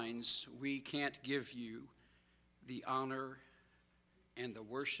minds, we can't give you the honor and the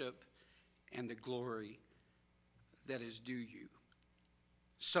worship and the glory that is due you.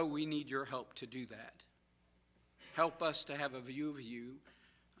 So we need your help to do that. Help us to have a view of you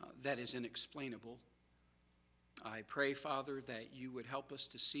that is inexplainable. I pray, Father, that you would help us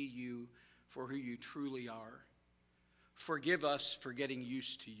to see you for who you truly are. Forgive us for getting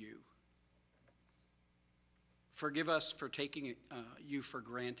used to you. Forgive us for taking you for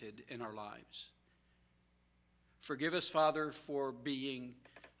granted in our lives. Forgive us, Father, for being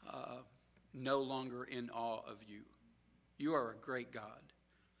no longer in awe of you. You are a great God.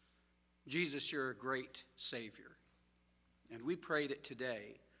 Jesus, you're a great Savior. And we pray that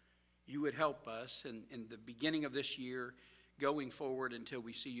today you would help us in the beginning of this year, going forward until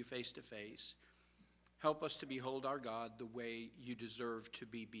we see you face to face. Help us to behold our God the way you deserve to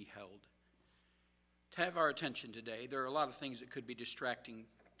be beheld. To have our attention today, there are a lot of things that could be distracting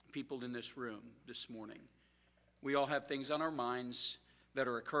people in this room this morning. We all have things on our minds that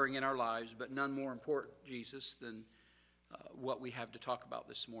are occurring in our lives, but none more important, Jesus, than what we have to talk about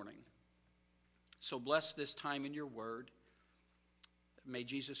this morning. So bless this time in your word. May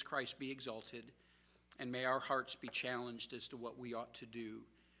Jesus Christ be exalted, and may our hearts be challenged as to what we ought to do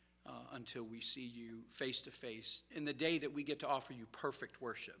until we see you face to face in the day that we get to offer you perfect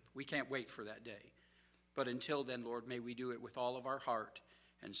worship. We can't wait for that day. But until then, Lord, may we do it with all of our heart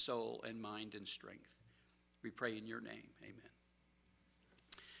and soul and mind and strength. We pray in your name. Amen.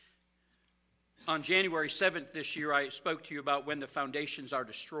 On January 7th this year, I spoke to you about when the foundations are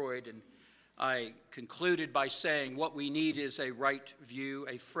destroyed, and I concluded by saying what we need is a right view,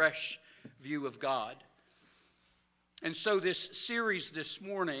 a fresh view of God. And so this series this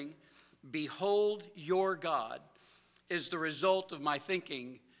morning, Behold Your God, is the result of my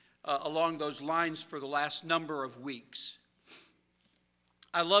thinking along those lines for the last number of weeks.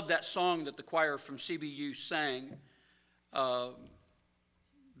 I love that song that the choir from CBU sang.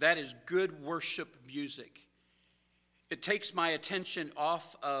 That is good worship music. It takes my attention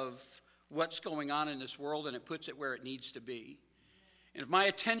off of what's going on in this world and it puts it where it needs to be. And if my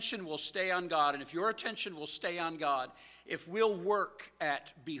attention will stay on God, and if your attention will stay on God, if we'll work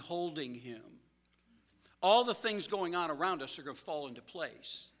at beholding him, all the things going on around us are going to fall into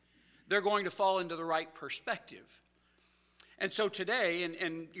place. They're going to fall into the right perspective. And so today,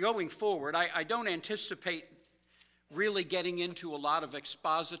 and going forward, I don't anticipate really getting into a lot of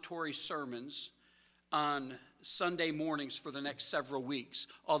expository sermons on Sunday mornings for the next several weeks,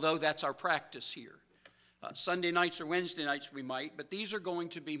 although that's our practice here. Sunday nights or Wednesday nights we might, but these are going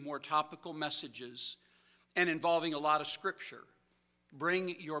to be more topical messages and involving a lot of scripture.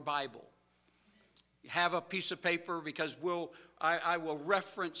 Bring your Bible. Have a piece of paper, because I will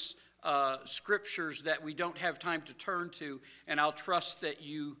reference scriptures that we don't have time to turn to, and I'll trust that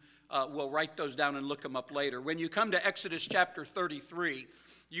you will write those down and look them up later. When you come to Exodus chapter 33,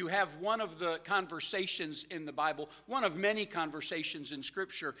 you have one of the conversations in the Bible, one of many conversations in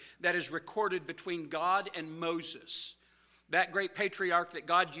Scripture that is recorded between God and Moses, that great patriarch that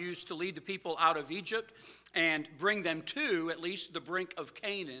God used to lead the people out of Egypt and bring them to at least the brink of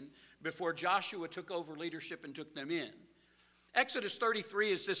Canaan before Joshua took over leadership and took them in. Exodus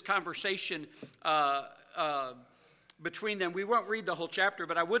 33 is this conversation between them. We won't read the whole chapter,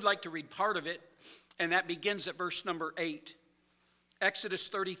 but I would like to read part of it, and that begins at verse number 8. Exodus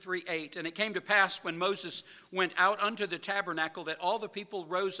 33:8. And it came to pass when Moses went out unto the tabernacle that all the people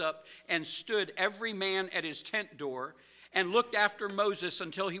rose up and stood every man at his tent door and looked after Moses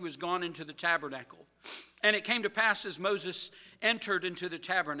until he was gone into the tabernacle. And it came to pass as Moses entered into the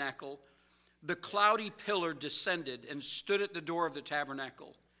tabernacle, the cloudy pillar descended and stood at the door of the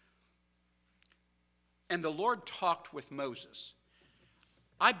tabernacle. And the Lord talked with Moses.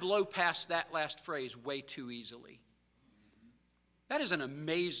 I blow past that last phrase way too easily. That is an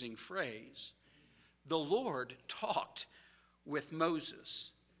amazing phrase. The Lord talked with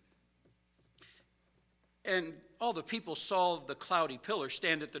Moses. And all the people saw the cloudy pillar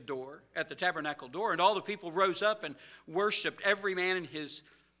stand at the door, at the tabernacle door, and all the people rose up and worshiped, every man in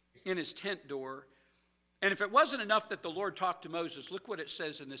his tent door. And if it wasn't enough that the Lord talked to Moses, look what it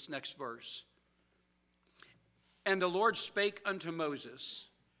says in this next verse. And the Lord spake unto Moses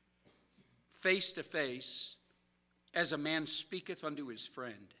face to face, as a man speaketh unto his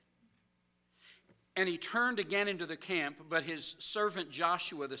friend. And he turned again into the camp, but his servant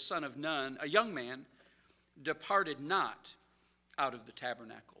Joshua the son of Nun, a young man, departed not out of the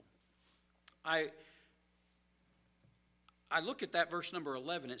tabernacle. I look at that verse number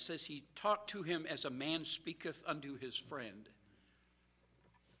 11. It says he talked to him as a man speaketh unto his friend.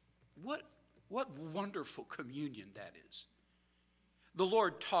 What wonderful communion that is. The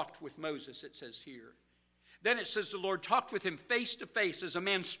Lord talked with Moses, it says here. Then it says the Lord talked with him face to face as a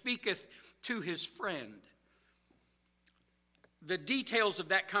man speaketh to his friend. The details of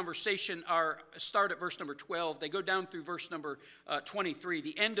that conversation start at verse number 12. They go down through verse number 23,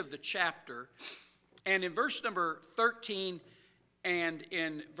 the end of the chapter. And in verse number 13 and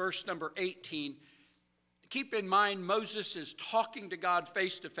in verse number 18, keep in mind Moses is talking to God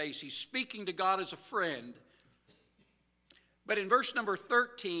face to face. He's speaking to God as a friend. But in verse number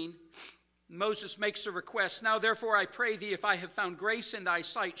 13, Moses makes a request. Now therefore I pray thee, if I have found grace in thy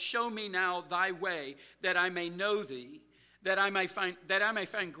sight, show me now thy way, that I may know thee, that I may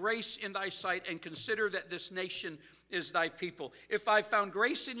find grace in thy sight, and consider that this nation is thy people. If I found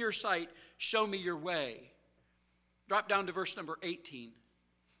grace in your sight, show me your way. Drop down to verse number 18.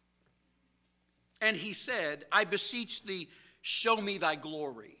 And he said, I beseech thee, show me thy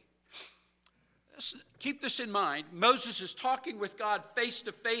glory. Keep this in mind. Moses is talking with God face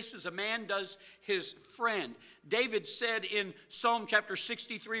to face as a man does his friend. David said in Psalm chapter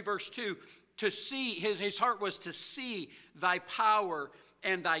 63, verse 2, to see, his heart was to see thy power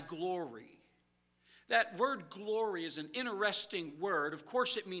and thy glory. That word glory is an interesting word. Of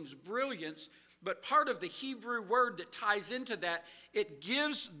course, it means brilliance, but part of the Hebrew word that ties into that, it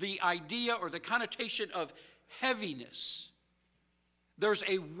gives the idea or the connotation of heaviness. There's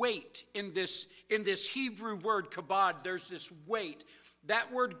a weight in this Hebrew word kabod. There's this weight.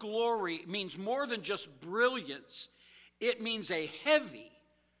 That word glory means more than just brilliance. It means a heavy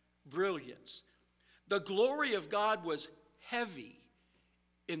brilliance. The glory of God was heavy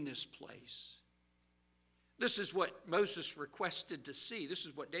in this place. This is what Moses requested to see. This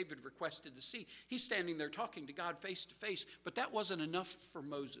is what David requested to see. He's standing there talking to God face to face, but that wasn't enough for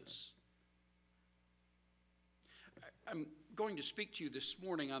Moses. I'm going to speak to you this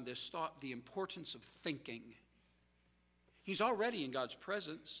morning on this thought, the importance of thinking. He's already in God's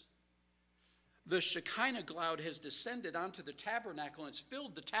presence. The Shekinah cloud has descended onto the tabernacle, and it's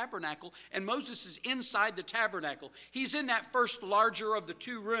filled the tabernacle, and Moses is inside the tabernacle. He's in that first larger of the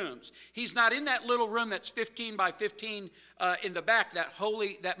two rooms. He's not in that little room that's 15 by 15 in the back,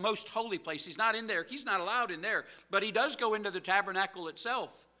 that most holy place. He's not in there. He's not allowed in there, but he does go into the tabernacle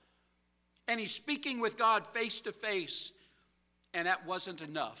itself. And he's speaking with God face to face, and that wasn't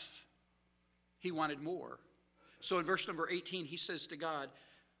enough. He wanted more. So in verse number 18, he says to God,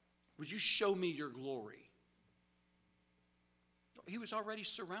 would you show me your glory? He was already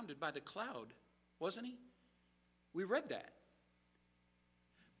surrounded by the cloud, wasn't he? We read that.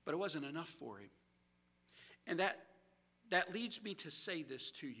 But it wasn't enough for him. And that leads me to say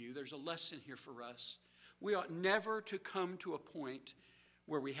this to you. There's a lesson here for us. We ought never to come to a point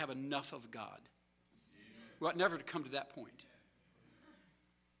where we have enough of God. We ought never to come to that point.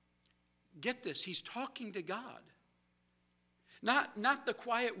 Get this, he's talking to God. Not the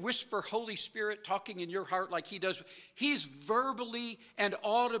quiet whisper Holy Spirit talking in your heart like he does. He's verbally and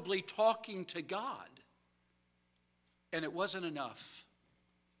audibly talking to God. And it wasn't enough.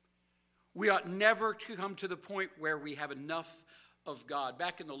 We ought never to come to the point where we have enough of God.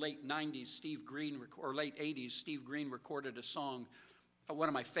 Back in the late 90s, late 80s, Steve Green recorded a song, one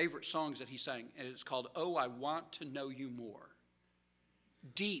of my favorite songs that he sang, and it's called, Oh, I Want to Know You More.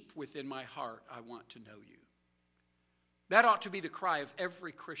 Deep within my heart, I want to know you. That ought to be the cry of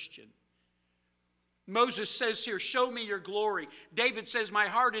every Christian. Moses says here, show me your glory. David says, my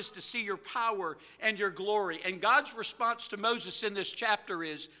heart is to see your power and your glory. And God's response to Moses in this chapter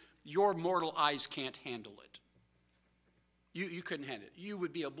is, your mortal eyes can't handle it. You couldn't handle it. You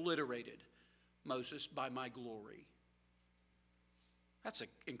would be obliterated, Moses, by my glory. That's an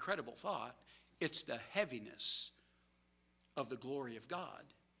incredible thought. It's the heaviness of the glory of God.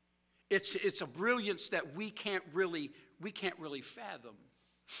 It's a brilliance that we can't really fathom.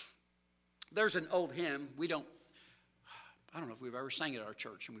 There's an old hymn. I don't know if we've ever sang it at our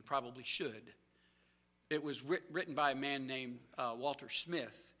church, and we probably should. It was written by a man named Walter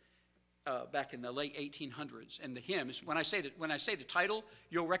Smith back in the late 1800s. And the hymn is, when I say the title,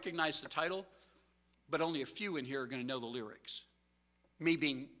 you'll recognize the title, but only a few in here are going to know the lyrics. Me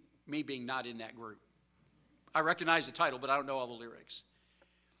being not in that group. I recognize the title, but I don't know all the lyrics.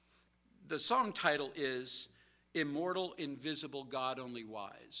 The song title is Immortal, Invisible, God Only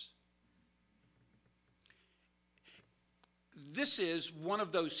Wise. This is one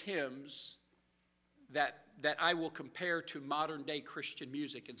of those hymns that I will compare to modern day Christian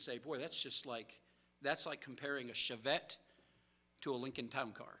music and say, boy, that's like comparing a Chevette to a Lincoln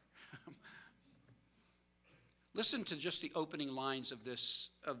Town Car. Listen to just the opening lines of this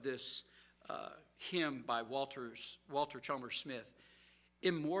hymn by Walter Chalmers Smith.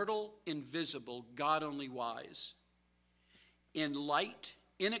 Immortal, invisible, God only wise. in light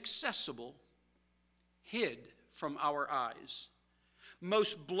inaccessible, hid from our eyes.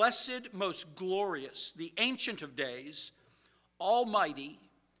 Most blessed, most glorious, the Ancient of Days, almighty,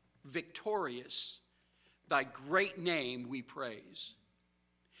 victorious, thy great name we praise.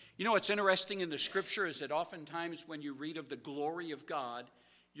 You know what's interesting in the scripture is that oftentimes when you read of the glory of God,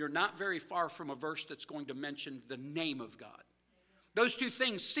 you're not very far from a verse that's going to mention the name of God. Those two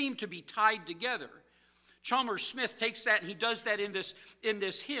things seem to be tied together. Chalmers Smith takes that and he does that in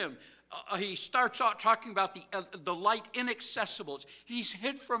this hymn. He starts out talking about the light inaccessible. He's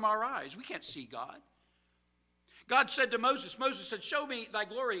hid from our eyes. We can't see God. God said to Moses said, show me thy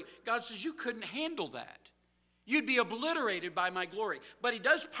glory. God says, you couldn't handle that. You'd be obliterated by my glory. But he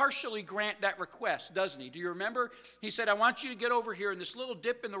does partially grant that request, doesn't he? Do you remember? He said, I want you to get over here in this little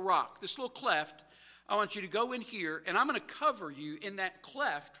dip in the rock, this little cleft. I want you to go in here, and I'm going to cover you in that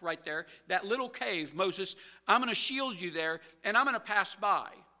cleft right there, that little cave, Moses. I'm going to shield you there, and I'm going to pass by.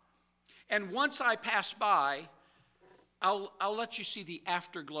 And once I pass by, I'll let you see the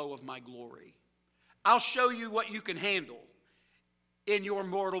afterglow of my glory. I'll show you what you can handle in your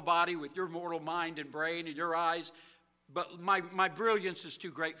mortal body with your mortal mind and brain and your eyes. But my brilliance is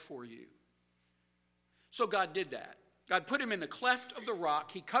too great for you. So God did that. God put him in the cleft of the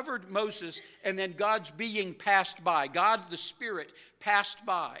rock. He covered Moses, and then God's being passed by. God the Spirit passed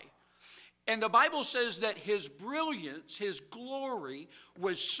by. And the Bible says that his brilliance, his glory,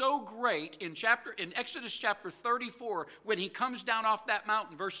 was so great in Exodus chapter 34, when he comes down off that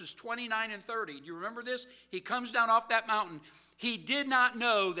mountain, verses 29 and 30. Do you remember this? He comes down off that mountain. He did not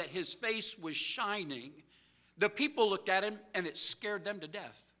know that his face was shining. The people looked at him, and it scared them to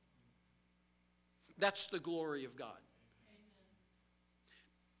death. That's the glory of God.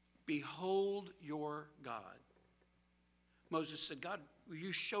 Behold your God. Moses said, God, will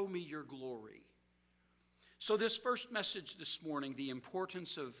you show me your glory? So this first message this morning, the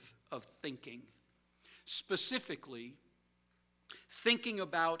importance of thinking, specifically thinking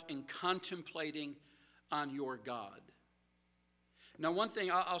about and contemplating on your God. Now, one thing,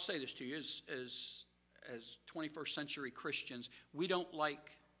 I'll say this to you, as 21st century Christians, we don't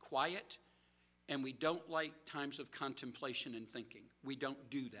like quiet, and we don't like times of contemplation and thinking. We don't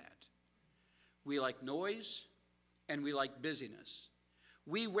do that. We like noise, and we like busyness.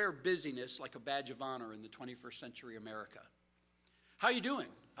 We wear busyness like a badge of honor in the 21st century America. How you doing?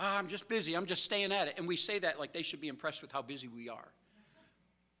 I'm just busy. I'm just staying at it. And we say that like they should be impressed with how busy we are.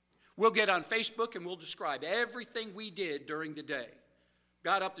 We'll get on Facebook and we'll describe everything we did during the day.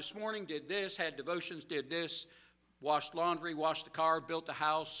 Got up this morning, did this, had devotions, did this, washed laundry, washed the car, built the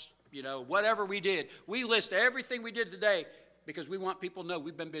house, whatever we did. We list everything we did today because we want people to know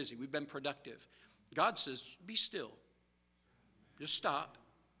we've been busy, we've been productive. God says, be still. Just stop.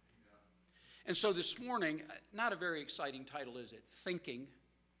 And so this morning, not a very exciting title, is it? Thinking.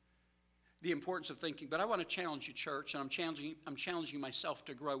 The importance of thinking. But I want to challenge you, church, and I'm challenging myself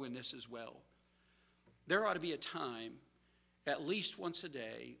to grow in this as well. There ought to be a time, at least once a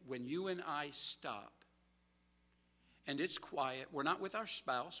day, when you and I stop. And it's quiet. We're not with our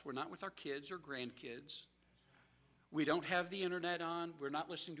spouse. We're not with our kids or grandkids. We don't have the internet on. We're not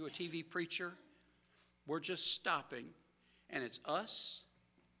listening to a TV preacher. We're just stopping. And it's us,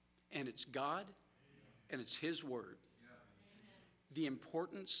 and it's God, and it's his word. The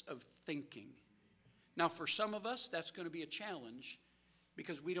importance of thinking. Now, for some of us, that's going to be a challenge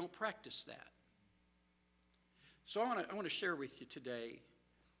because we don't practice that. So I want to share with you today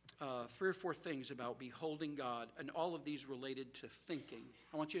 3 or 4 things about beholding God, and all of these related to thinking.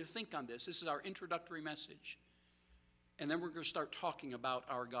 I want you to think on this. This is our introductory message. And then we're going to start talking about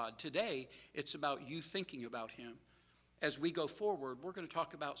our God. Today, it's about you thinking about him. As we go forward, we're going to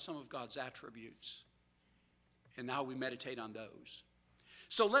talk about some of God's attributes and how we meditate on those.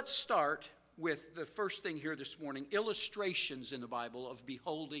 So let's start with the first thing here this morning, illustrations in the Bible of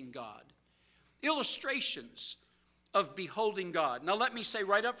beholding God. Illustrations of beholding God. Now let me say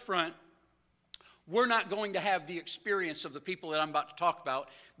right up front, we're not going to have the experience of the people that I'm about to talk about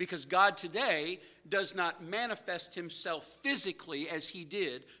because God today does not manifest himself physically as he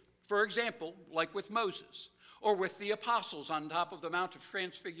did, for example, like with Moses or with the apostles on top of the Mount of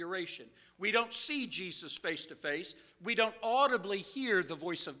Transfiguration. We don't see Jesus face to face. We don't audibly hear the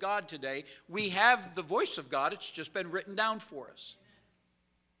voice of God today. We have the voice of God. It's just been written down for us.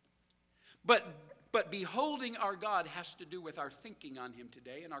 But beholding our God has to do with our thinking on him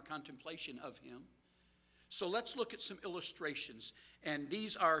today and our contemplation of him. So let's look at some illustrations. And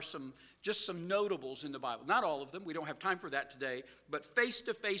these are just some notables in the Bible. Not all of them. We don't have time for that today. But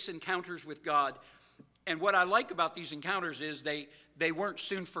face-to-face encounters with God. And what I like about these encounters is they weren't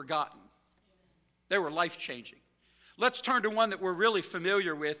soon forgotten. They were life-changing. Let's turn to one that we're really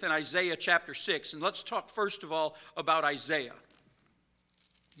familiar with in Isaiah chapter 6. And let's talk first of all about Isaiah.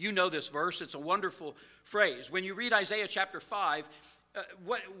 You know this verse. It's a wonderful phrase. When you read Isaiah chapter 5,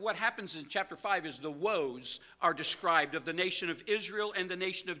 what happens in chapter 5 is the woes are described of the nation of Israel and the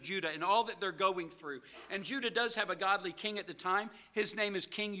nation of Judah and all that they're going through. And Judah does have a godly king at the time. His name is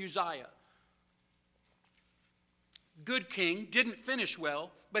King Uzziah. Good king, didn't finish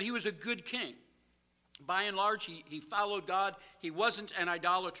well, but he was a good king. By and large, he followed God. He wasn't an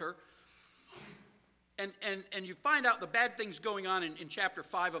idolater. And you find out the bad things going on in chapter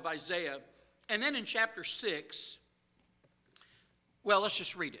 5 of Isaiah. And then in chapter 6, well, let's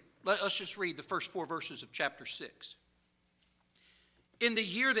just read it. Let's just read the first 4 verses of chapter 6. In the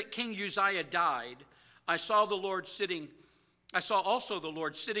year that King Uzziah died, I saw also the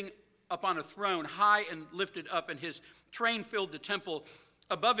Lord sitting upon a throne, high and lifted up, and his train filled the temple.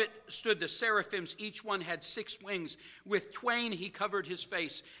 Above it stood the seraphims. Each one had 6 wings. With twain he covered his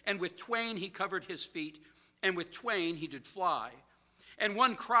face, and with twain he covered his feet, and with twain he did fly. And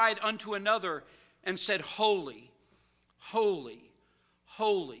one cried unto another and said, Holy, holy,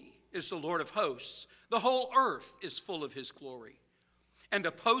 holy is the Lord of hosts. The whole earth is full of his glory. And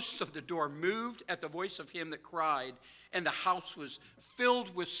the posts of the door moved at the voice of him that cried, and the house was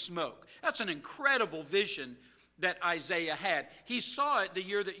filled with smoke. That's an incredible vision that Isaiah had. He saw it the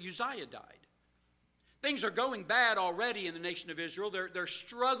year that Uzziah died. Things are going bad already in the nation of Israel. They're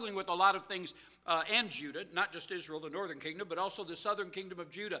struggling with a lot of things, and Judah, not just Israel, the northern kingdom, but also the southern kingdom of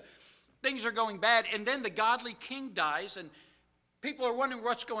Judah. Things are going bad, and then the godly king dies, and people are wondering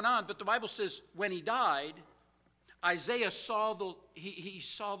what's going on. But the Bible says when he died, Isaiah saw he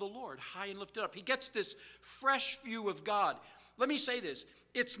saw the Lord high and lifted up. He gets this fresh view of God. Let me say this.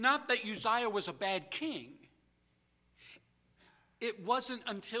 It's not that Uzziah was a bad king. It wasn't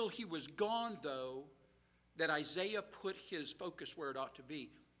until he was gone, though, that Isaiah put his focus where it ought to be.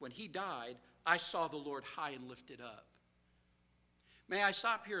 When he died, I saw the Lord high and lifted up. May I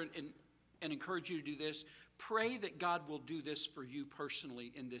stop here and encourage you to do this? Pray that God will do this for you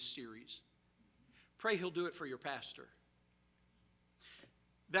personally in this series. Pray he'll do it for your pastor.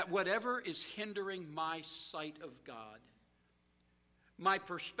 That whatever is hindering my sight of God, my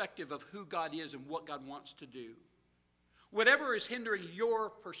perspective of who God is and what God wants to do, whatever is hindering your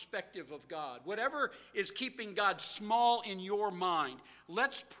perspective of God, whatever is keeping God small in your mind,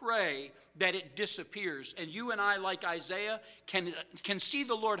 let's pray that it disappears. And you and I, like Isaiah, can see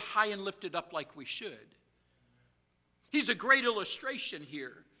the Lord high and lifted up like we should. He's a great illustration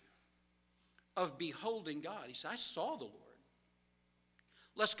here of beholding God. He said, I saw the Lord.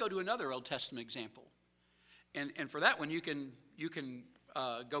 Let's go to another Old Testament example. And for that one, you can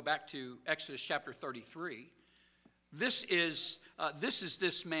go back to Exodus chapter 33. This is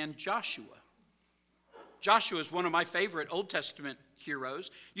this man Joshua. Joshua is one of my favorite Old Testament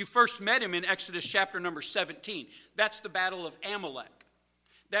heroes. You first met him in Exodus chapter number 17. That's the battle of Amalek.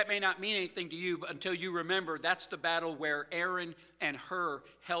 That may not mean anything to you, but until you remember, that's the battle where Aaron and Hur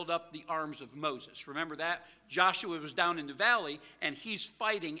held up the arms of Moses. Remember that? Joshua was down in the valley, and he's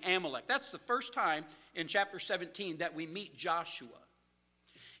fighting Amalek. That's the first time in chapter 17 that we meet Joshua.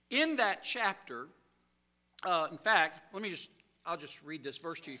 In that chapter, in fact, I'll just read this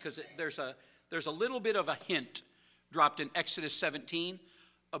verse to you because there's a little bit of a hint dropped in Exodus 17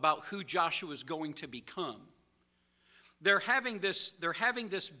 about who Joshua is going to become. They're having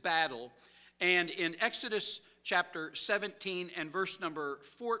this battle, and in Exodus chapter 17 and verse number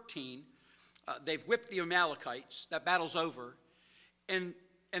 14, they've whipped the Amalekites. That battle's over. And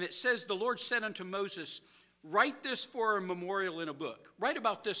it says, the Lord said unto Moses, write this for a memorial in a book. Write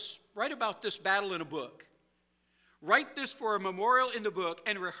about this battle in a book. Write this for a memorial in the book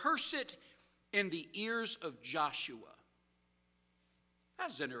and rehearse it in the ears of Joshua.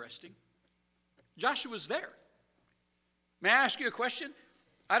 That's interesting. Joshua's there. May I ask you a question?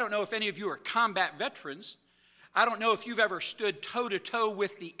 I don't know if any of you are combat veterans. I don't know if you've ever stood toe-to-toe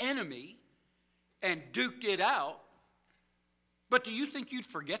with the enemy and duked it out. But do you think you'd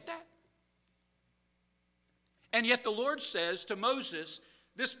forget that? And yet the Lord says to Moses,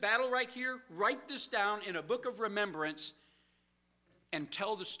 this battle right here, write this down in a book of remembrance and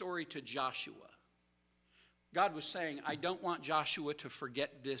tell the story to Joshua. God was saying, I don't want Joshua to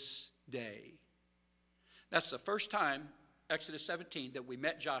forget this day. That's the first time, Exodus 17, that we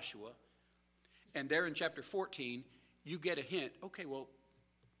met Joshua. And there in chapter 14, you get a hint. Okay, well,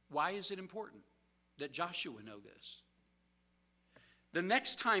 why is it important that Joshua know this? The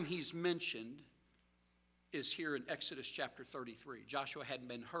next time he's mentioned is here in Exodus chapter 33. Joshua hadn't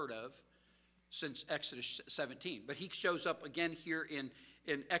been heard of since Exodus 17. But he shows up again here in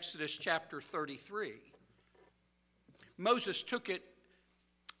Exodus chapter 33. Moses took it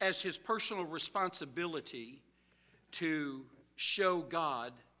as his personal responsibility to show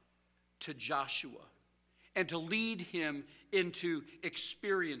God to Joshua and to lead him into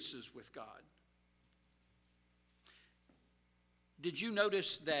experiences with God. Did you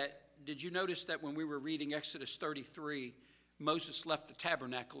notice that when we were reading Exodus 33, Moses left the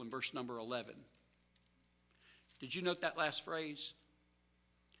tabernacle in verse number 11? Did you note that last phrase?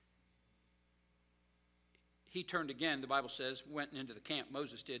 He turned again, the Bible says, went into the camp,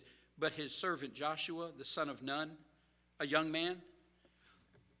 Moses did, but his servant Joshua, the son of Nun, a young man,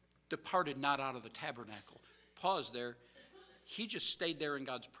 departed not out of the tabernacle. Pause there. He just stayed there in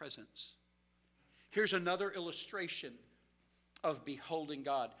God's presence. Here's another illustration of beholding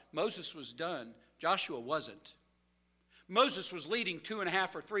God. Moses was done. Joshua wasn't. Moses was leading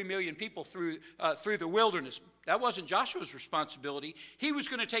 2.5 or 3 million people through the wilderness. That wasn't Joshua's responsibility. He was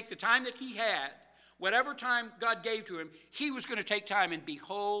going to take the time that he had, whatever time God gave to him, he was going to take time and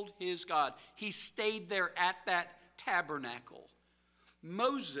behold his God. He stayed there at that tabernacle.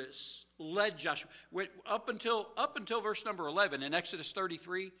 Moses led Joshua. Up until verse number 11 in Exodus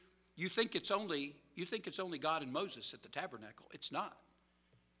 33, you think it's only God and Moses at the tabernacle. It's not.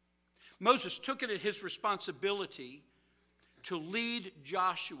 Moses took it as his responsibility to lead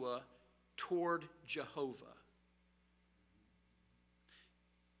Joshua toward Jehovah.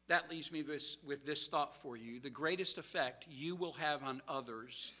 That leaves me with this thought for you. The greatest effect you will have on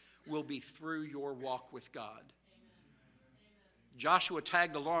others will be through your walk with God. Amen. Joshua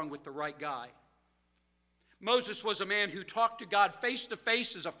tagged along with the right guy. Moses was a man who talked to God face to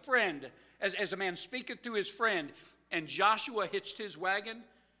face as a friend, as a man speaketh to his friend. And Joshua hitched his wagon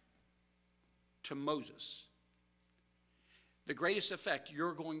to Moses. The greatest effect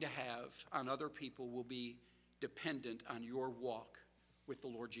you're going to have on other people will be dependent on your walk with the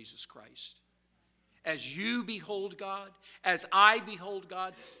Lord Jesus Christ. As you behold God, as I behold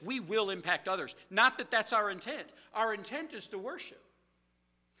God, we will impact others. Not that that's our intent. Our intent is to worship.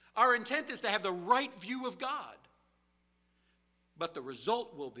 Our intent is to have the right view of God. But the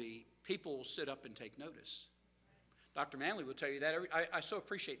result will be people will sit up and take notice. Dr. Manley will tell you that. I so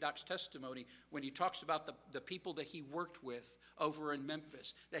appreciate Doc's testimony when he talks about the people that he worked with over in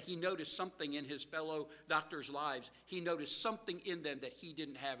Memphis, that he noticed something in his fellow doctors' lives. He noticed something in them that he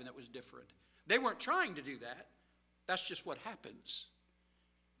didn't have and that was different. They weren't trying to do that. That's just what happens.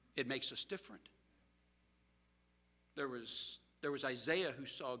 It makes us different. There was Isaiah who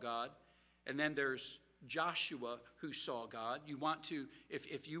saw God, and then there's Joshua who saw God. You want to,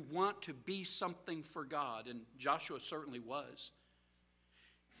 if you want to be something for God, and Joshua certainly was,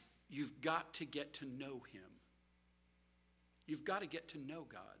 you've got to get to know him. You've got to get to know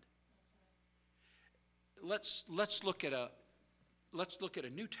God. Let's look at a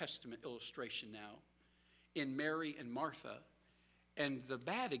New Testament illustration now in Mary and Martha and the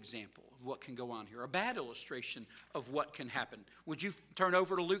bad example of what can go on here, a bad illustration of what can happen. Would you turn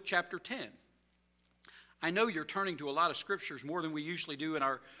over to Luke chapter 10? I know you're turning to a lot of scriptures more than we usually do in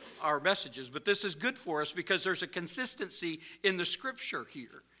our messages, but this is good for us because there's a consistency in the scripture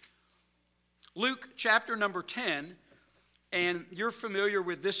here. Luke chapter number 10, and you're familiar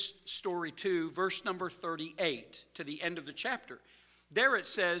with this story too, verse number 38 to the end of the chapter. There it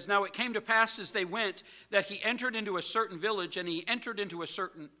says, "Now it came to pass as they went that he entered into a certain village, and he entered into a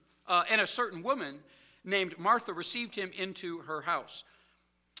certain woman named Martha received him into her house.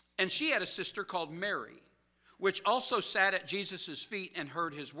 And she had a sister called Mary, which also sat at Jesus' feet and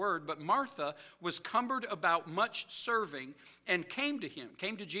heard his word. But Martha was cumbered about much serving and came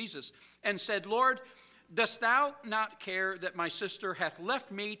to Jesus, and said, Lord, dost thou not care that my sister hath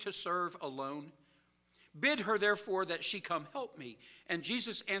left me to serve alone? Bid her therefore that she come help me. And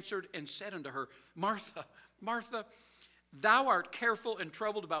Jesus answered and said unto her, Martha, Martha, thou art careful and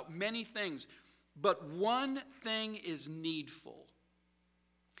troubled about many things, but one thing is needful.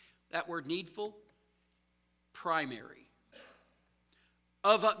 That word needful, primary,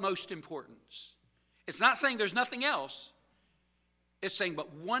 of utmost importance. It's not saying there's nothing else. It's saying,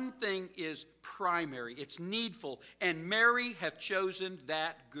 but one thing is primary. It's needful. And Mary hath chosen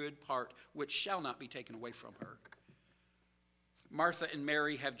that good part, which shall not be taken away from her. Martha and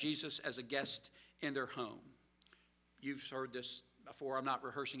Mary have Jesus as a guest in their home. You've heard this before. I'm not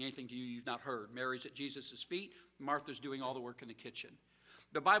rehearsing anything to you you've not heard. Mary's at Jesus' feet. Martha's doing all the work in the kitchen.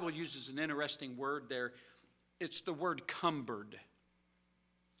 The Bible uses an interesting word there. It's the word cumbered.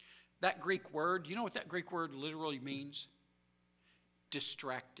 That Greek word, you know what that Greek word literally means?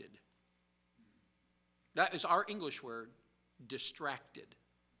 Distracted. That is our English word, distracted.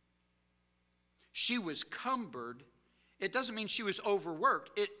 She was cumbered. It doesn't mean she was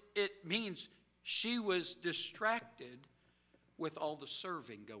overworked. It means She was distracted with all the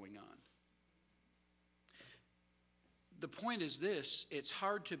serving going on. The point is this: it's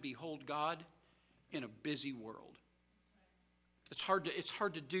hard to behold God in a busy world. It's hard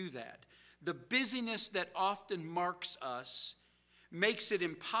to do that. The busyness that often marks us makes it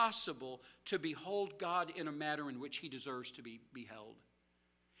impossible to behold God in a manner in which he deserves to be beheld.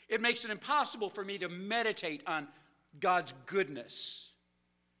 It makes it impossible for me to meditate on God's goodness.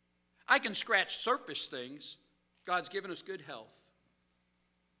 I can scratch surface things. God's given us good health.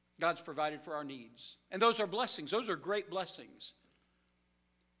 God's provided for our needs. And those are blessings. Those are great blessings.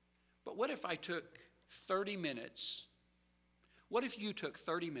 But what if I took 30 minutes? What if you took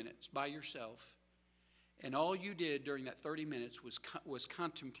 30 minutes by yourself, and all you did during that 30 minutes was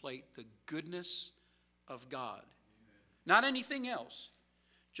contemplate the goodness of God? Amen. Not anything else,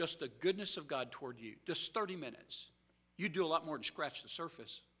 just the goodness of God toward you. Just 30 minutes. You'd do a lot more than scratch the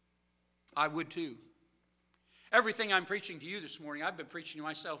surface. I would too. Everything I'm preaching to you this morning, I've been preaching to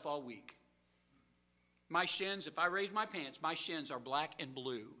myself all week. My shins, if I raise my pants, my shins are black and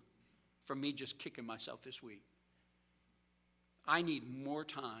blue from me just kicking myself this week. I need more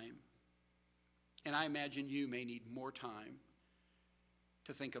time, and I imagine you may need more time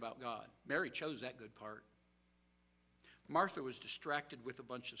to think about God. Mary chose that good part. Martha was distracted with a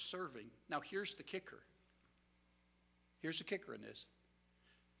bunch of serving. Now here's the kicker. Here's the kicker in this.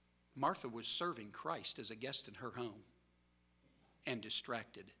 Martha was serving Christ as a guest in her home and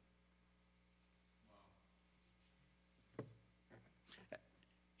distracted.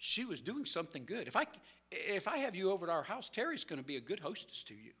 She was doing something good. If I have you over to our house, Terry's going to be a good hostess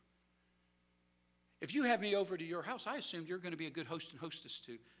to you. If you have me over to your house, I assume you're going to be a good host and hostess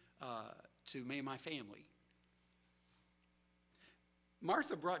to me and my family.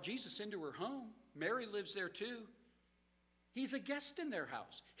 Martha brought Jesus into her home. Mary lives there too. He's a guest in their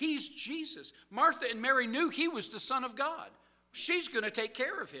house. He's Jesus. Martha and Mary knew he was the Son of God. She's going to take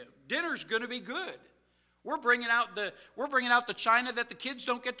care of him. Dinner's going to be good. We're bringing out the china that the kids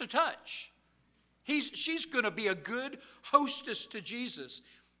don't get to touch. She's going to be a good hostess to Jesus.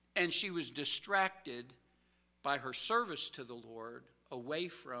 And she was distracted by her service to the Lord away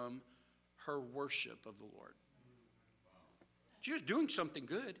from her worship of the Lord. She was doing something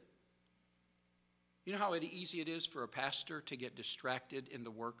good. You know how easy it is for a pastor to get distracted in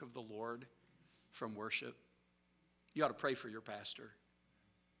the work of the Lord from worship? You ought to pray for your pastor.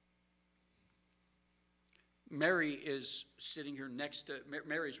 Mary is sitting here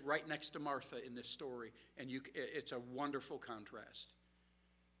Mary's right next to Martha in this story, and it's a wonderful contrast.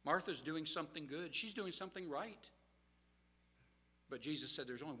 Martha's doing something good. She's doing something right. But Jesus said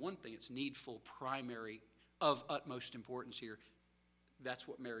there's only one thing that's needful, primary, of utmost importance here. That's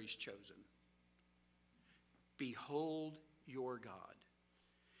what Mary's chosen. Behold your God.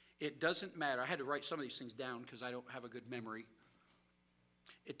 It doesn't matter. I had to write some of these things down because I don't have a good memory.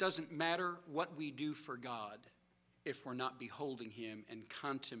 It doesn't matter what we do for God if we're not beholding him and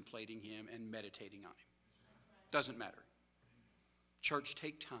contemplating him and meditating on him. Doesn't matter. Church,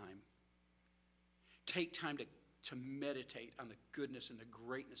 take time. Take time to meditate on the goodness and the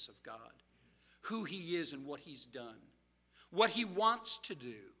greatness of God, who he is and what he's done, what he wants to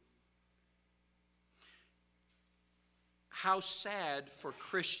do. How sad for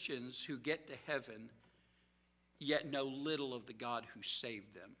Christians who get to heaven yet know little of the God who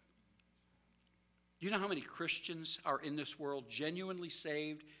saved them. You know how many Christians are in this world genuinely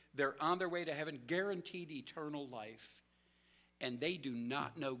saved? They're on their way to heaven, guaranteed eternal life, and they do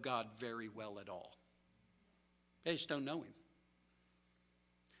not know God very well at all. They just don't know him.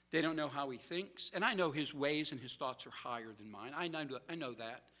 They don't know how he thinks, and I know his ways and his thoughts are higher than mine. I know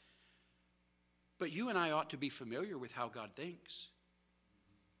that. But you and I ought to be familiar with how God thinks.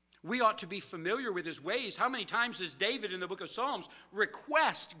 We ought to be familiar with his ways. How many times does David in the book of Psalms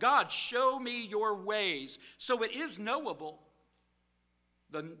request, God, show me your ways? So it is knowable.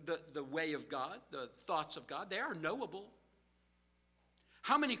 The way of God, the thoughts of God, they are knowable.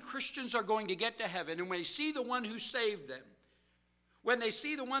 How many Christians are going to get to heaven, and when they see the one who saved them, when they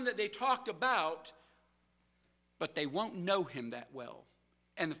see the one that they talked about, but they won't know him that well.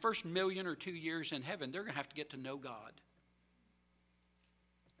 And the first 1,000,000 or 2 years in heaven, they're going to have to get to know God.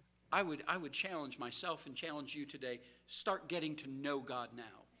 I would challenge myself and challenge you today. Start getting to know God now.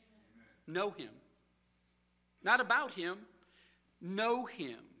 Amen. Know him. Not about him. Know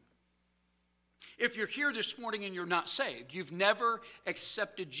him. If you're here this morning and you're not saved, you've never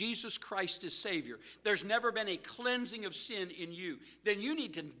accepted Jesus Christ as Savior, there's never been a cleansing of sin in you, then you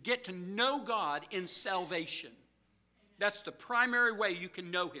need to get to know God in salvation. That's the primary way you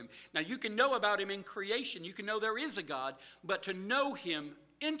can know him. Now, you can know about him in creation. You can know there is a God, but to know him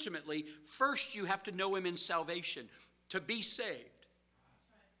intimately, first you have to know him in salvation. To be saved,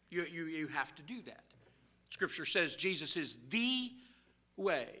 you have to do that. Scripture says Jesus is the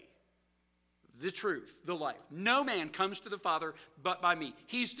way, the truth, the life. No man comes to the Father but by me.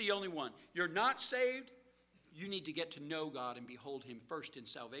 He's the only one. You're not saved, you need to get to know God and behold him first in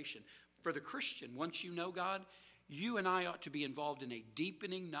salvation. For the Christian, once you know God, you and I ought to be involved in a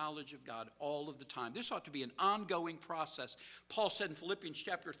deepening knowledge of God all of the time. This ought to be an ongoing process. Paul said in Philippians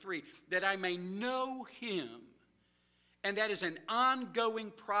chapter 3, that I may know him. And that is an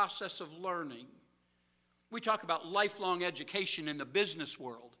ongoing process of learning. We talk about lifelong education in the business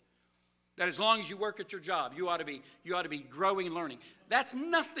world. That as long as you work at your job, you ought to be growing and learning. That's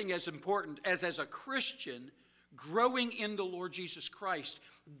nothing as important as a Christian, growing in the Lord Jesus Christ,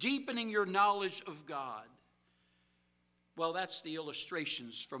 deepening your knowledge of God. Well, that's the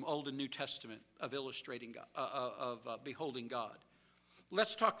illustrations from Old and New Testament of illustrating God, beholding God.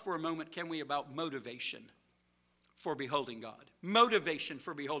 Let's talk for a moment, can we, about motivation for beholding God. Motivation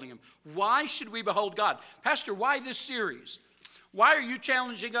for beholding him. Why should we behold God? Pastor, why this series? Why are you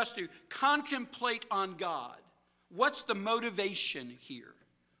challenging us to contemplate on God? What's the motivation here?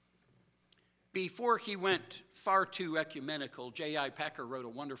 Before he went far too ecumenical, J.I. Packer wrote a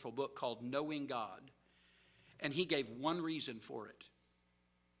wonderful book called Knowing God, and he gave one reason for it.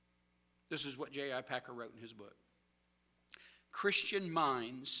 This is what J.I. Packer wrote in his book. Christian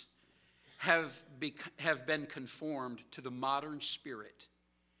minds have been conformed to the modern spirit.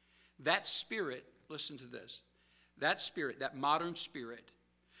 That spirit, listen to this, that spirit, that modern spirit,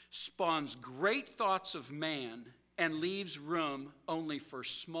 spawns great thoughts of man and leaves room only for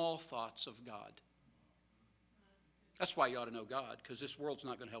small thoughts of God. That's why you ought to know God, because this world's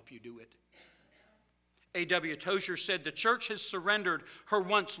not going to help you do it. A.W. Tozer said, the church has surrendered her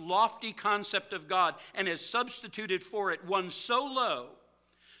once lofty concept of God and has substituted for it one so low,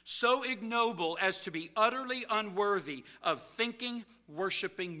 so ignoble as to be utterly unworthy of thinking,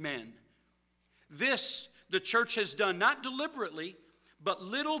 worshiping men. This the church has done, not deliberately, but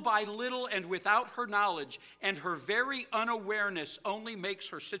little by little and without her knowledge, and her very unawareness only makes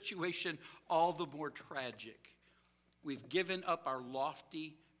her situation all the more tragic. We've given up our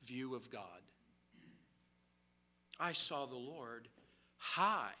lofty view of God. I saw the Lord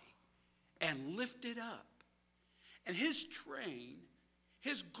high and lifted up, and his train,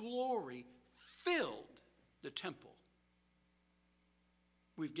 his glory filled the temple.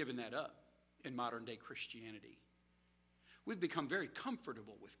 We've given that up in modern day Christianity. We've become very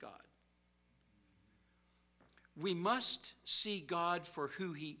comfortable with God. We must see God for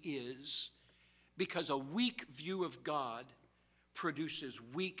who he is, because a weak view of God produces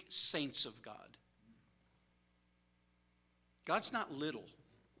weak saints of God. God's not little,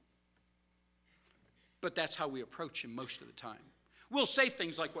 but that's how we approach him most of the time. We'll say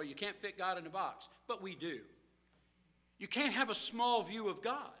things like, well, you can't fit God in a box, but we do. You can't have a small view of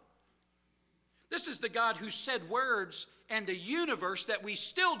God. This is the God who said words, and the universe that we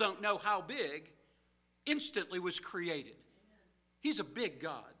still don't know how big instantly was created. He's a big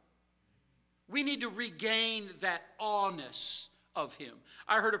God. We need to regain that awness of him.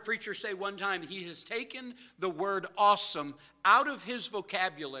 I heard a preacher say one time, he has taken the word awesome out of his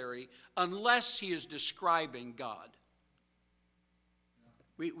vocabulary unless he is describing God.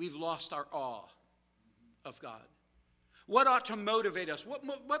 We've lost our awe of God. What ought to motivate us?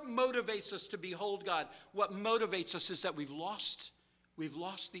 What motivates us to behold God? What motivates us is that we've lost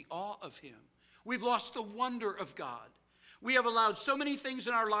the awe of him. We've lost the wonder of God. We have allowed so many things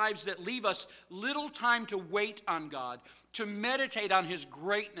in our lives that leave us little time to wait on God, to meditate on his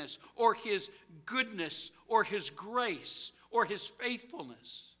greatness or his goodness or his grace or his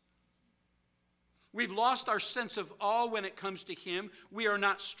faithfulness. We've lost our sense of awe when it comes to him. We are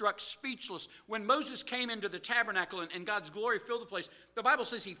not struck speechless. When Moses came into the tabernacle and God's glory filled the place, the Bible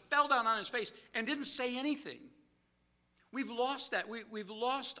says he fell down on his face and didn't say anything. We've lost that. We've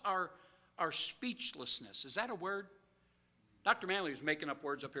lost our speechlessness. Is that a word? Dr. Manley was making up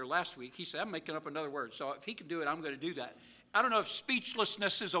words up here last week. He said, I'm making up another word. So if he can do it, I'm going to do that. I don't know if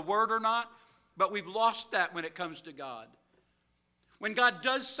speechlessness is a word or not, but we've lost that when it comes to God. When God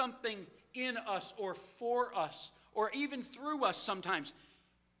does something in us or for us or even through us sometimes,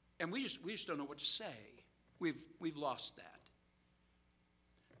 and we just don't know what to say. We've lost that.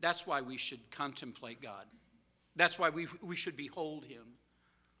 That's why we should contemplate God. That's why we should behold him.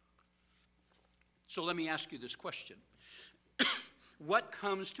 So let me ask you this question. What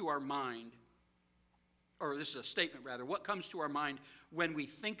comes to our mind, or this is a statement rather, what comes to our mind when we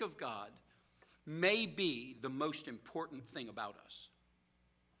think of God may be the most important thing about us?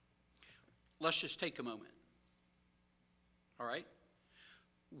 Let's just take a moment. All right?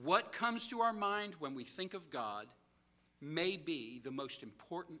 what comes to our mind when we think of God may be the most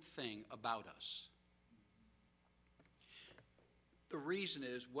important thing about us. The reason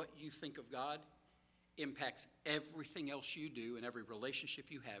is what you think of God impacts everything else you do and every relationship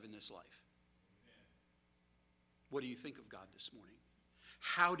you have in this life. What do you think of God this morning?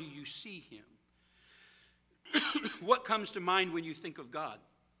 How do you see him? What comes to mind when you think of God?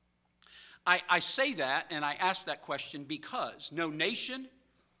 I say that and I ask that question because no nation,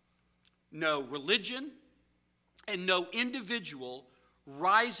 no religion, and no individual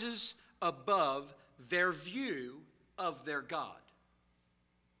rises above their view of their God.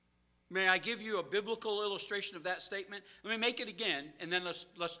 May I give you a biblical illustration of that statement? Let me make it again, and then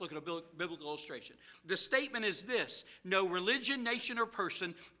let's look at a biblical illustration. The statement is this: no religion, nation, or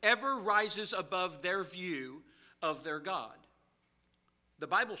person ever rises above their view of their God. The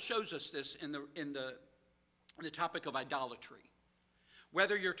Bible shows us this in the topic of idolatry.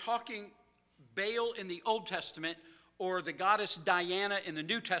 Whether you're talking Baal in the Old Testament or the goddess Diana in the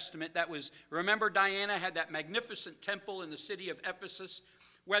New Testament, remember Diana had that magnificent temple in the city of Ephesus.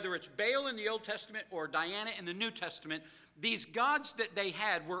 Whether it's Baal in the Old Testament or Diana in the New Testament, these gods that they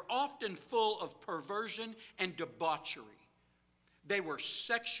had were often full of perversion and debauchery. They were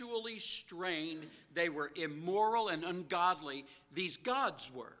sexually strained. They were immoral and ungodly. These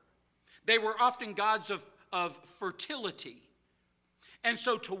gods were. They were often gods of fertility. And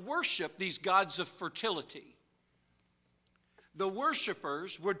so to worship these gods of fertility, the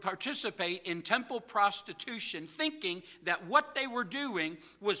worshipers would participate in temple prostitution, thinking that what they were doing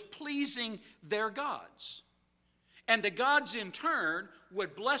was pleasing their gods. And the gods in turn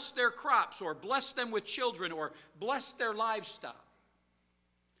would bless their crops or bless them with children or bless their livestock.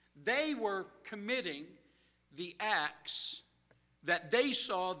 They were committing the acts that they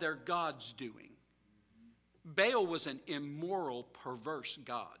saw their gods doing. Baal was an immoral, perverse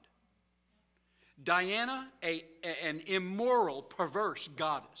god. Diana, an immoral, perverse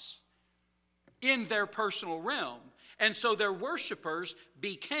goddess in their personal realm. And so their worshipers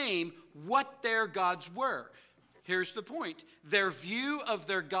became what their gods were. Here's the point. Their view of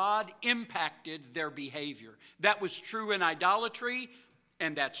their God impacted their behavior. That was true in idolatry,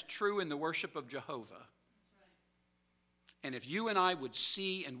 and that's true in the worship of Jehovah. And if you and I would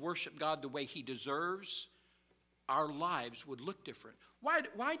see and worship God the way he deserves, our lives would look different.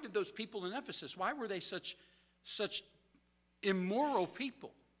 Why did those people in Ephesus, why were they such immoral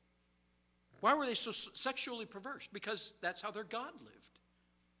people? Why were they so sexually perverse? Because that's how their God lived.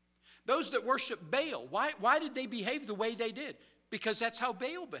 Those that worship Baal, why did they behave the way they did? Because that's how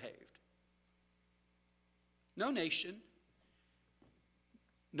Baal behaved. No nation,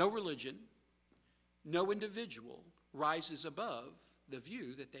 no religion, no individual rises above the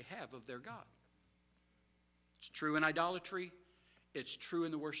view that they have of their God. It's true in idolatry. It's true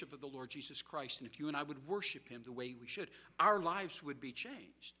in the worship of the Lord Jesus Christ. And if you and I would worship him the way we should, our lives would be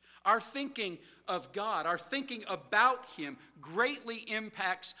changed. Our thinking of God, our thinking about him greatly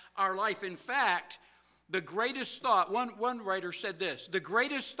impacts our life. In fact, the greatest thought, one writer said this, the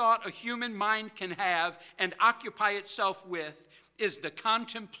greatest thought a human mind can have and occupy itself with is the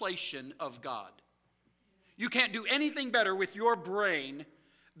contemplation of God. You can't do anything better with your brain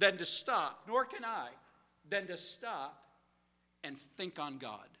than to stop, nor can I, than to stop and think on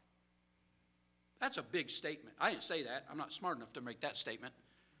God. That's a big statement. I didn't say that. I'm not smart enough to make that statement.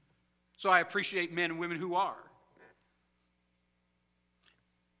 So I appreciate men and women who are.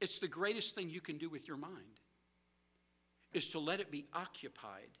 It's the greatest thing you can do with your mind, is to let it be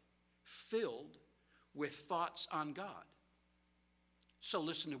occupied, filled with thoughts on God. So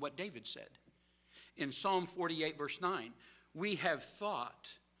listen to what David said. In Psalm 48, verse 9, we have thought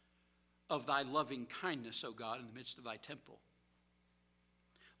of thy loving kindness, O God, in the midst of thy temple.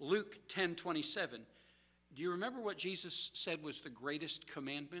 Luke 10:27. Do you remember what Jesus said was the greatest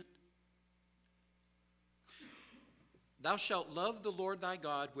commandment? Thou shalt love the Lord thy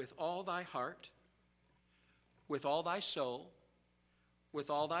God with all thy heart, with all thy soul, with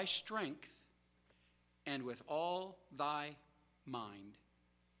all thy strength, and with all thy mind.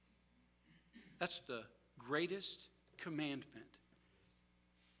 That's the greatest commandment,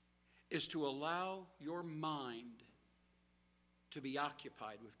 is to allow your mind to be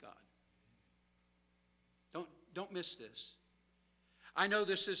occupied with God. Don't miss this. I know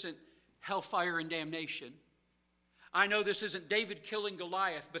this isn't hellfire and damnation. I know this isn't David killing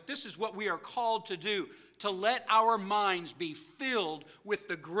Goliath, but this is what we are called to do, to let our minds be filled with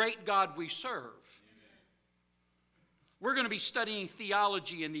the great God we serve. Amen. We're going to be studying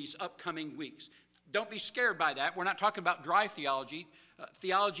theology in these upcoming weeks. Don't be scared by that. We're not talking about dry theology.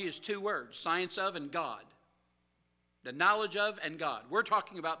 Theology is two words, science of and God. The knowledge of and God. We're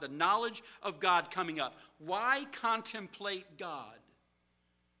talking about the knowledge of God coming up. Why contemplate God?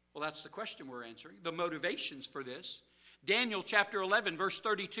 Well, that's the question we're answering. The motivations for this. Daniel chapter 11, verse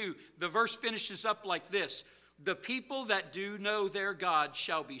 32, the verse finishes up like this. The people that do know their God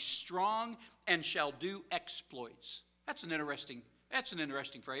shall be strong and shall do exploits. That's an interesting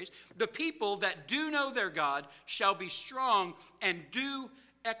phrase. The people that do know their God shall be strong and do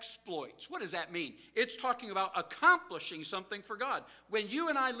exploits. What does that mean? It's talking about accomplishing something for God. When you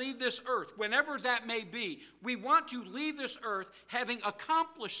and I leave this earth, whenever that may be, we want to leave this earth having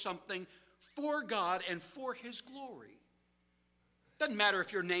accomplished something for God and for His glory. Doesn't matter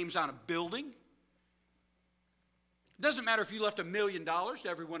if your name's on a building. Doesn't matter if you left $1 million to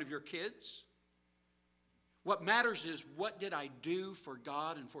every one of your kids. What matters is, what did I do for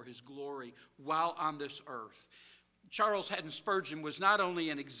God and for His glory while on this earth? Charles Haddon Spurgeon was not only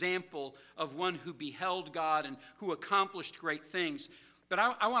an example of one who beheld God and who accomplished great things, but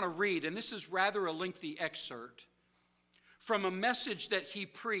I want to read, and this is rather a lengthy excerpt, from a message that he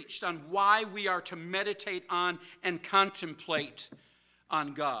preached on why we are to meditate on and contemplate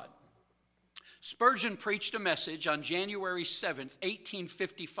on God. Spurgeon preached a message on January 7th,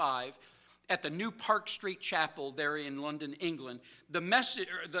 1855, at the New Park Street Chapel there in London, England.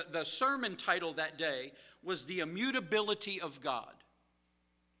 The sermon title that day was The Immutability of God.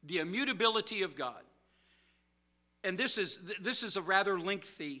 The Immutability of God. And this is a rather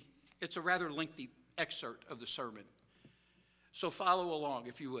lengthy excerpt of the sermon. So follow along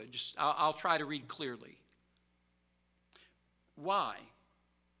if you would. I'll try to read clearly. Why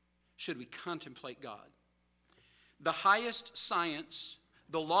should we contemplate God? The highest science,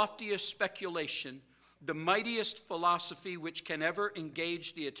 the loftiest speculation, the mightiest philosophy which can ever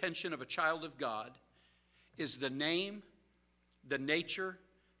engage the attention of a child of God is the name, the nature,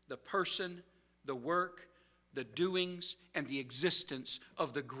 the person, the work, the doings, and the existence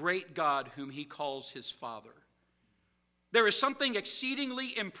of the great God whom He calls His Father. There is something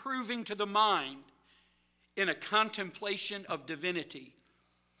exceedingly improving to the mind in a contemplation of divinity.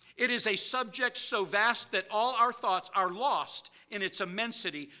 It is a subject so vast that all our thoughts are lost in its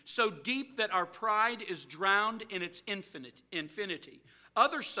immensity, so deep that our pride is drowned in its infinity.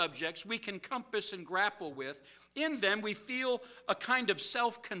 Other subjects we can compass and grapple with. In them we feel a kind of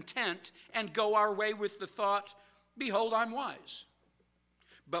self-content and go our way with the thought, behold, I'm wise.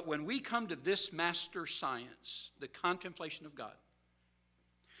 But when we come to this master science, the contemplation of God,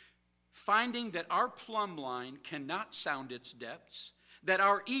 finding that our plumb line cannot sound its depths, that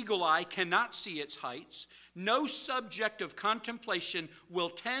our eagle eye cannot see its heights, no subject of contemplation will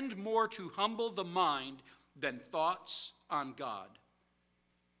tend more to humble the mind than thoughts on God.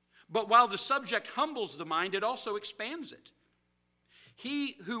 But while the subject humbles the mind, it also expands it.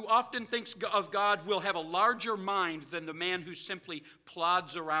 He who often thinks of God will have a larger mind than the man who simply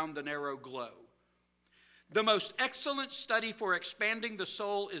plods around the narrow glow. The most excellent study for expanding the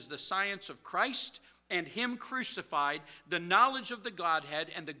soul is the science of Christ and Him crucified, the knowledge of the Godhead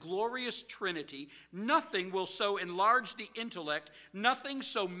and the glorious Trinity. Nothing will so enlarge the intellect, nothing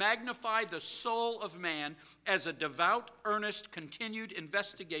so magnify the soul of man as a devout, earnest, continued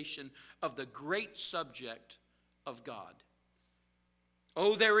investigation of the great subject of God.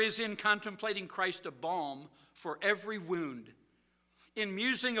 Oh, there is in contemplating Christ a balm for every wound. In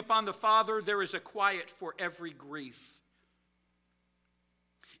musing upon the Father, there is a quiet for every grief.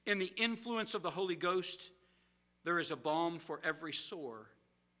 In the influence of the Holy Ghost, there is a balm for every sore.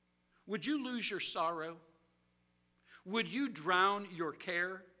 Would you lose your sorrow? Would you drown your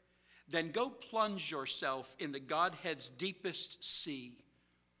care? Then go plunge yourself in the Godhead's deepest sea.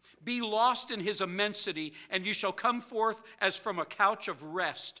 Be lost in His immensity, and you shall come forth as from a couch of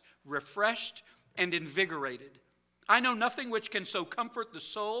rest, refreshed and invigorated. I know nothing which can so comfort the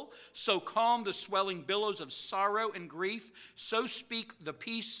soul, so calm the swelling billows of sorrow and grief, so speak the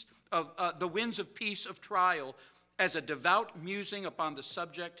peace of the winds of peace of trial, as a devout musing upon the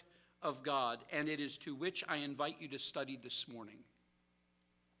subject of God, and it is to which I invite you to study this morning.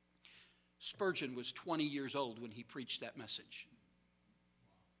 Spurgeon was 20 years old when he preached that message.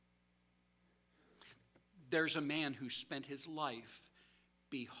 There's a man who spent his life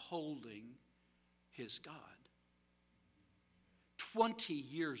beholding his God. 20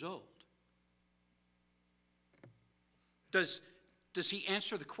 years old. Does he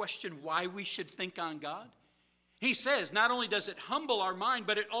answer the question why we should think on God? He says not only does it humble our mind,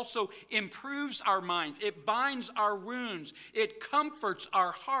 but it also improves our minds. It binds our wounds. It comforts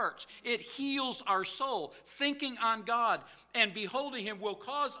our hearts. It heals our soul. Thinking on God and beholding him will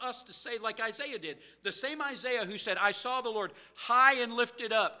cause us to say, like Isaiah did, the same Isaiah who said, I saw the Lord high and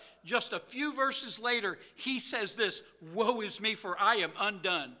lifted up. Just a few verses later, he says this, woe is me, for I am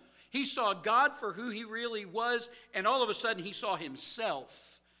undone. He saw God for who he really was, and all of a sudden he saw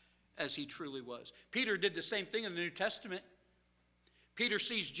himself as he truly was. Peter did the same thing in the New Testament. Peter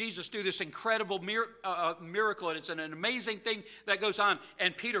sees Jesus do this incredible miracle, and it's an amazing thing that goes on.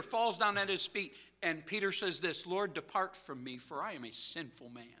 And Peter falls down at his feet, and Peter says this, Lord, depart from me, for I am a sinful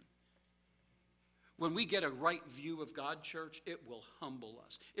man. When we get a right view of God, church, it will humble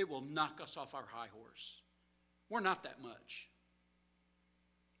us. It will knock us off our high horse. We're not that much.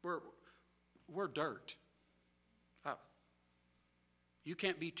 We're dirt. You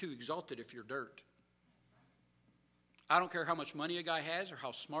can't be too exalted if you're dirt. I don't care how much money a guy has or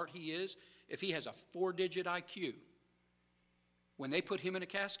how smart he is. If he has a 4-digit IQ, when they put him in a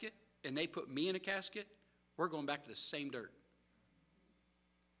casket and they put me in a casket, we're going back to the same dirt.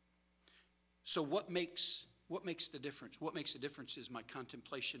 So what makes the difference? What makes the difference is my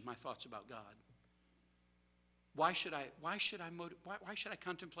contemplation, my thoughts about God. Why should I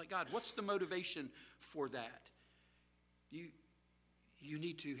contemplate God? What's the motivation for that? You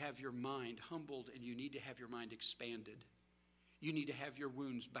need to have your mind humbled, and you need to have your mind expanded. You need to have your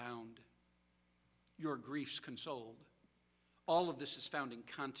wounds bound, your griefs consoled. All of this is found in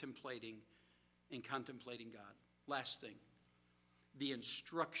contemplating God. Last thing, the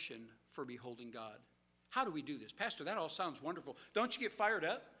instruction for beholding God. How do we do this? Pastor, that all sounds wonderful. Don't you get fired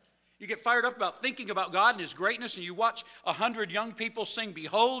up? You get fired up about thinking about God and his greatness, and you watch 100 young people sing,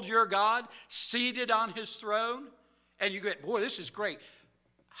 Behold your God, seated on his throne. And you get, boy, this is great.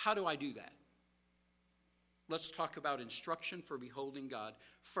 How do I do that? Let's talk about instruction for beholding God.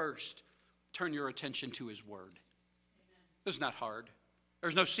 First, turn your attention to his word. This is not hard.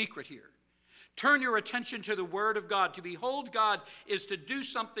 There's no secret here. Turn your attention to the word of God. To behold God is to do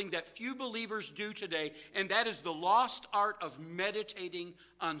something that few believers do today, and that is the lost art of meditating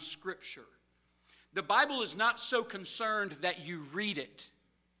on Scripture. The Bible is not so concerned that you read it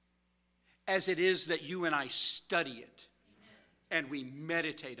as it is that you and I study it and we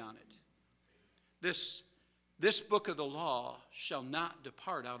meditate on it. This book of the law shall not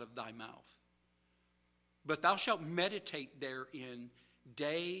depart out of thy mouth, but thou shalt meditate therein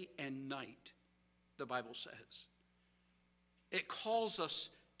day and night, the Bible says. It calls us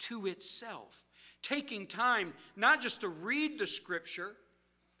to itself, taking time not just to read the Scripture.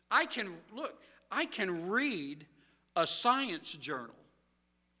 I can read a science journal,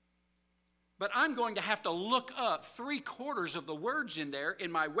 but I'm going to have to look up 3/4 of the words in there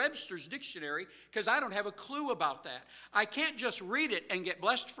in my Webster's dictionary because I don't have a clue about that. I can't just read it and get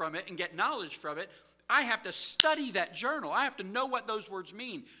blessed from it and get knowledge from it. I have to study that journal. I have to know what those words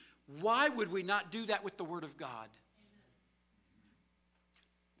mean. Why would we not do that with the Word of God?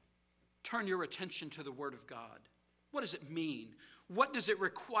 Turn your attention to the Word of God. What does it mean? What does it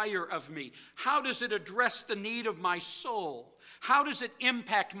require of me? How does it address the need of my soul? How does it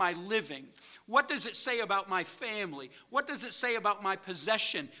impact my living? What does it say about my family? What does it say about my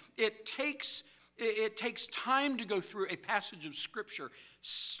possession? It takes time to go through a passage of Scripture.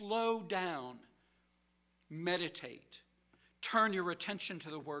 Slow down. Meditate. Turn your attention to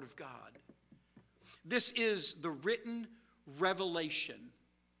the Word of God. This is the written revelation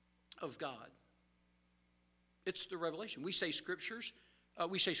of God. It's the revelation. We say Scripture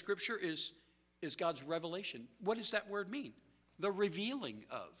is God's revelation. What does that word mean? The revealing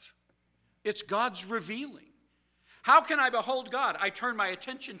of. It's God's revealing. How can I behold God? I turn my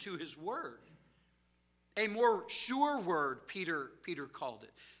attention to his word. A more sure word, Peter called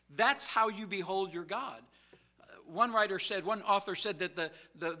it. That's how you behold your God. One author said that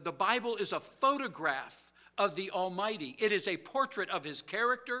the Bible is a photograph of the Almighty. It is a portrait of his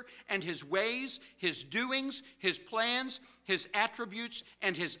character and his ways, his doings, his plans, his attributes,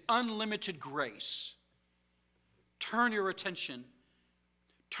 and his unlimited grace. Turn your attention,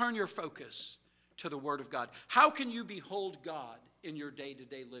 turn your focus to the Word of God. How can you behold God in your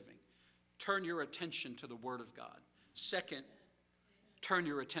day-to-day living? Turn your attention to the Word of God. Second, turn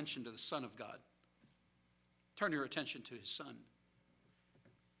your attention to the Son of God. Turn your attention to his Son.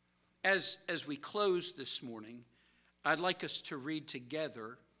 As we close this morning, I'd like us to read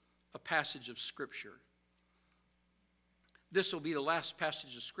together a passage of Scripture. This will be the last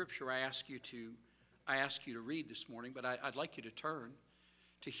passage of Scripture I ask you to read this morning, but I'd like you to turn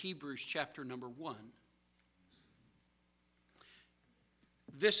to Hebrews chapter number 1.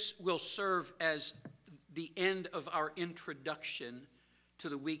 This will serve as the end of our introduction to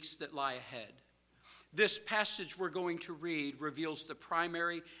the weeks that lie ahead. This passage we're going to read reveals the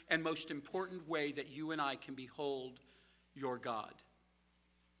primary and most important way that you and I can behold your God.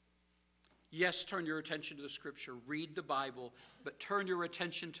 Yes, turn your attention to the Scripture, read the Bible, but turn your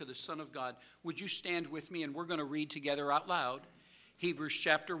attention to the Son of God. Would you stand with me, and we're going to read together out loud Hebrews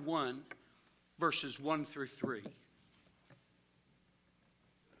chapter 1, verses 1 through 3.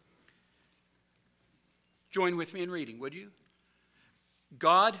 Join with me in reading, would you?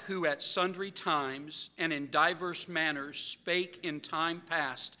 God, who at sundry times and in diverse manners spake in time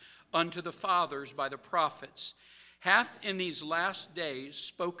past unto the fathers by the prophets, hath in these last days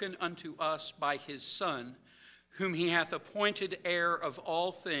spoken unto us by his Son, whom he hath appointed heir of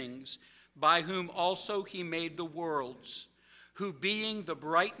all things, by whom also he made the worlds, who being the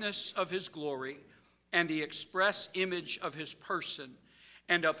brightness of his glory and the express image of his person,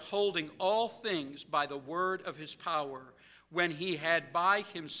 and upholding all things by the word of his power, when he had by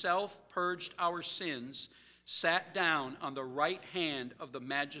himself purged our sins, sat down on the right hand of the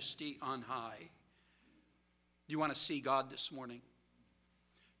majesty on high. You want to see God this morning?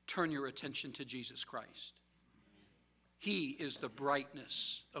 Turn your attention to Jesus Christ. He is the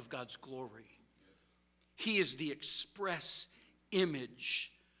brightness of God's glory. He is the express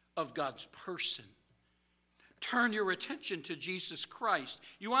image of God's person. Turn your attention to Jesus Christ.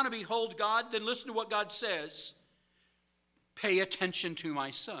 You want to behold God? Then listen to what God says. Pay attention to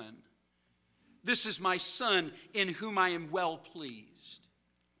my Son. This is my Son in whom I am well pleased.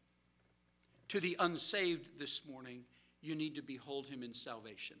 To the unsaved this morning, you need to behold him in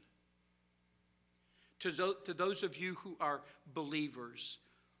salvation. To those of you who are believers,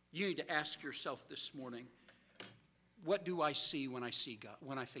 you need to ask yourself this morning, what do I see when I see God,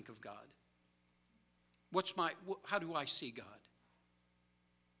 when I think of God? How do I see God?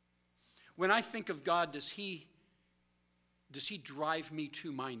 When I think of God, does he drive me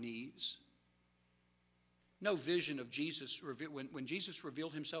to my knees? No vision of Jesus. When Jesus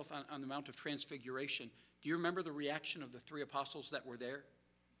revealed himself on the Mount of Transfiguration, do you remember the reaction of the three apostles that were there?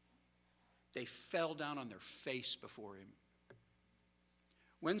 They fell down on their face before him.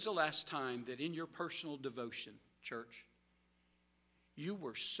 When's the last time that in your personal devotion, church, you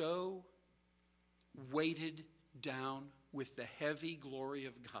were so weighted down with the heavy glory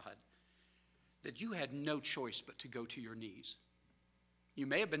of God that you had no choice but to go to your knees? You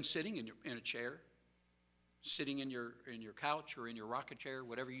may have been sitting in a chair, sitting in your couch or in your rocket chair,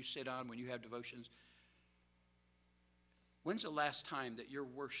 whatever you sit on when you have devotions. When's the last time that your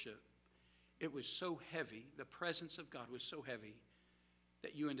worship, it was so heavy, the presence of God was so heavy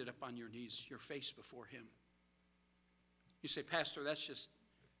that you ended up on your knees, your face before him? You say, Pastor, that's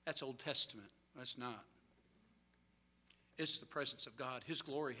Old Testament. That's not. It's the presence of God. His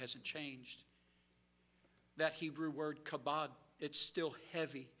glory hasn't changed. That Hebrew word kabod, it's still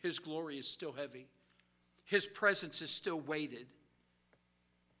heavy. His glory is still heavy. His presence is still weighted.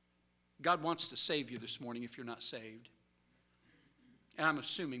 God wants to save you this morning if you're not saved. And I'm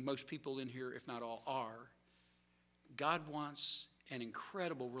assuming most people in here, if not all, are. God wants an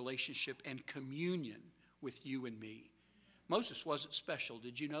incredible relationship and communion with you and me. Moses wasn't special.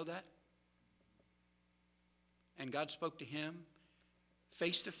 Did you know that? And God spoke to him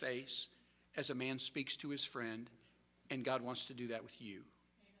face to face as a man speaks to his friend, and God wants to do that with you.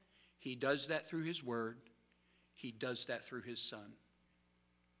 He does that through his word. He does that through his Son.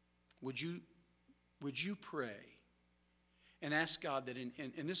 Would you pray and ask God that,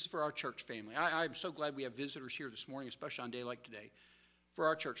 and this is for our church family. I'm so glad we have visitors here this morning, especially on a day like today, for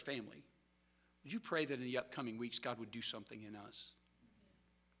our church family. Would you pray that in the upcoming weeks, God would do something in us?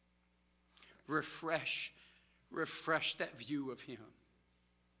 Refresh that view of him.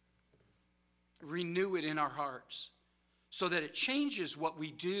 Renew it in our hearts so that it changes what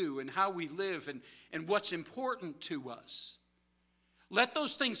we do and how we live and what's important to us. Let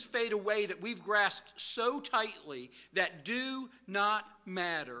those things fade away that we've grasped so tightly that do not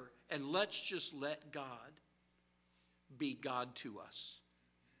matter, and let's just let God be God to us.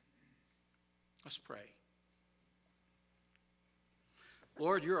 Let's pray.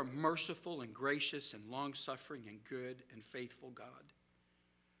 Lord, you're a merciful and gracious and long-suffering and good and faithful God.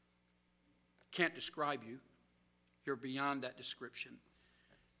 Can't describe you. You're beyond that description.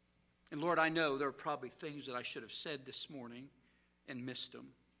 And Lord, I know there are probably things that I should have said this morning and missed them.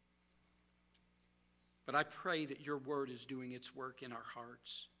 But I pray that your word is doing its work in our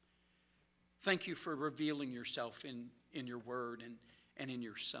hearts. Thank you for revealing yourself in your word and in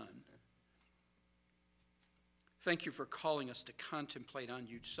your Son. Thank you for calling us to contemplate on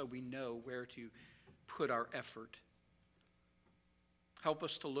you so we know where to put our effort. Help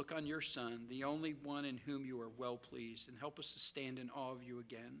us to look on your Son, the only one in whom you are well pleased, and help us to stand in awe of you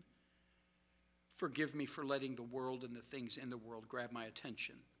again. Forgive me for letting the world and the things in the world grab my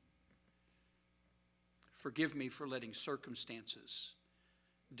attention. Forgive me for letting circumstances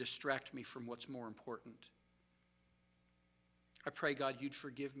distract me from what's more important. I pray, God, you'd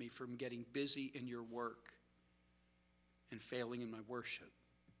forgive me from getting busy in your work and failing in my worship.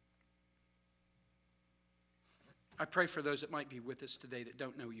 I pray for those that might be with us today that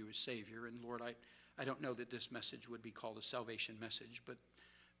don't know you as Savior. And Lord, I don't know that this message would be called a salvation message, but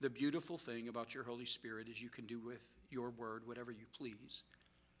the beautiful thing about your Holy Spirit is you can do with your word whatever you please.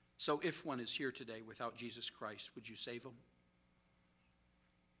 So if one is here today without Jesus Christ, would you save them?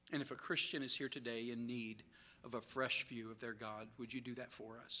 And if a Christian is here today in need of a fresh view of their God, would you do that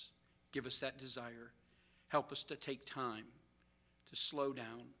for us? Give us that desire. Help us to take time to slow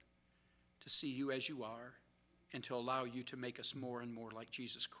down, to see you as you are, and to allow you to make us more and more like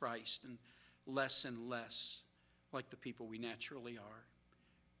Jesus Christ and less like the people we naturally are.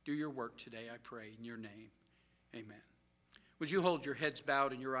 Do your work today, I pray, in your name. Amen. Would you hold your heads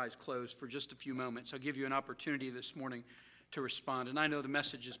bowed and your eyes closed for just a few moments? I'll give you an opportunity this morning to respond. And I know the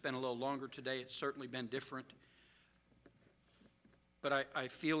message has been a little longer today. It's certainly been different. But I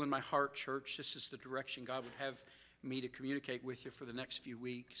feel in my heart, church, this is the direction God would have me to communicate with you for the next few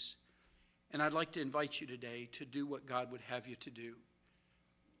weeks. And I'd like to invite you today to do what God would have you to do.